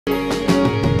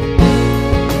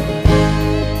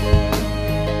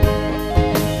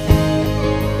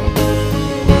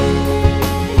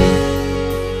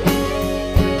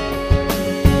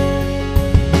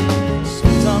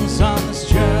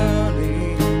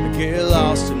get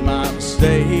lost in my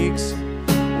mistakes.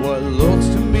 What looks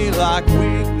to me like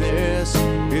weakness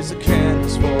is a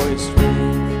canvas for your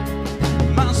strength.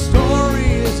 My story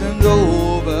isn't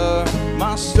over,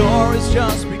 my story's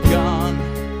just begun.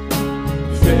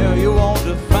 Failure won't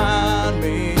define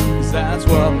me, 'cause that's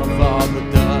what my Father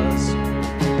does.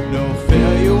 No,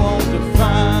 failure won't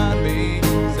define me,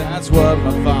 'cause that's what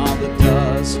my Father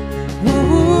does.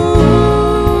 Ooh,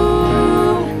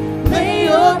 lay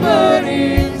your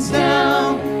burdens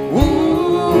down.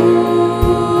 Ooh,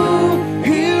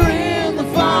 here in the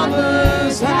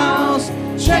Father's house.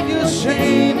 Check your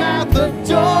shame at the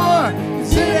door,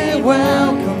 'cause it ain't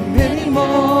welcome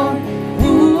anymore.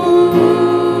 Ooh,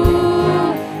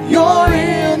 you're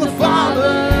in the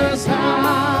Father's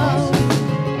house.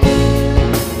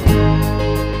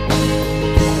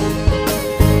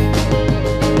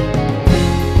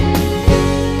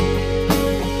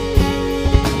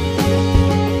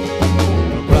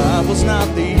 The Bible's not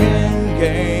the end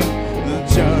game, the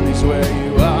journey's where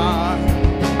you are.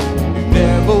 You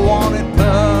never wanted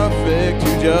perfect,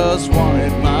 you just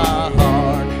wanted my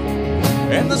heart.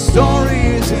 And the story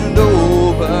isn't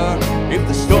over if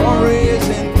the story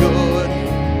isn't good.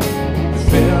 The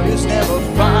failures never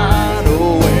final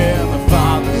when the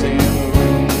Father's in the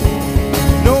room.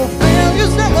 No,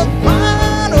 failures never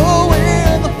final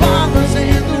when the Father's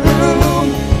in the room.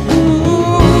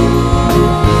 Ooh,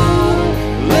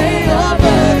 lay your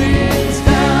burdens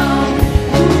down.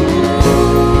 Ooh,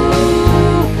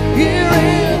 here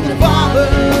in the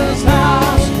Father's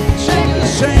house. Shake the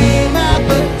shame at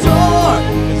the door,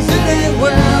 'cause it ain't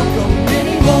welcome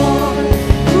anymore.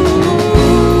 Ooh,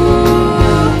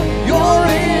 you're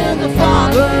in the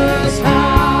Father's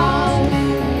house.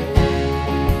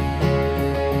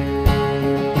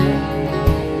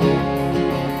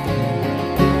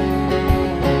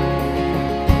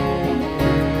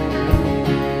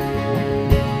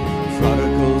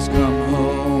 Prodigals come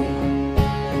home,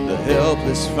 the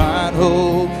helpless find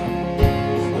hope.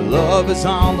 The love is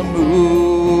on the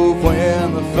move when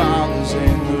the Father's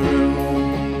in the room.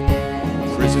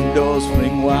 Prison doors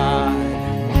fling wide,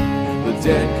 the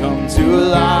dead come to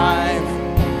life.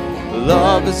 The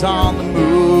love is on the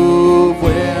move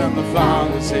when the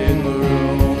Father's in the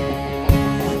room.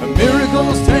 The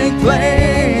miracles take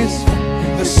place,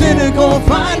 the cynical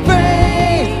find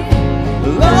faith.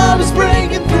 The love is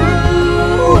breaking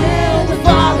through when the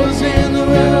Father's in the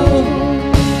room.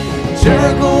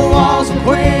 Jericho walls are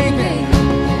quaking,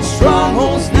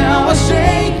 strongholds now are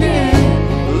shaking.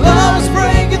 Love is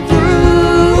breaking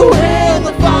through when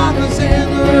the Father's in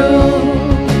the room.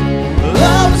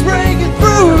 Love is breaking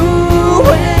through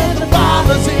when the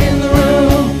Father's in the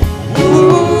room.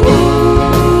 Ooh,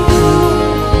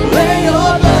 lay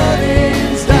your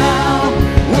burdens down.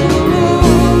 Ooh,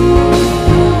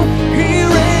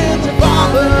 here in the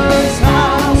Father's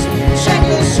house. Shake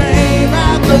your shame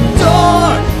at the door,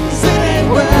 'cause it ain't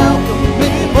welcome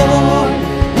anymore.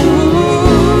 Ooh,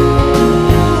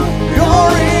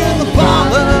 you're in the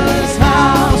Father's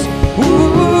house.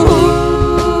 Ooh,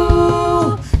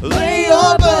 lay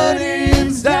your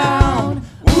burdens down.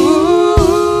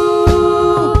 Ooh,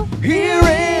 here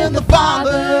in the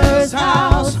Father's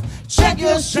house. Check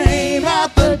your shame at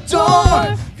the door,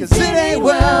 'cause it ain't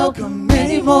welcome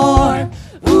anymore.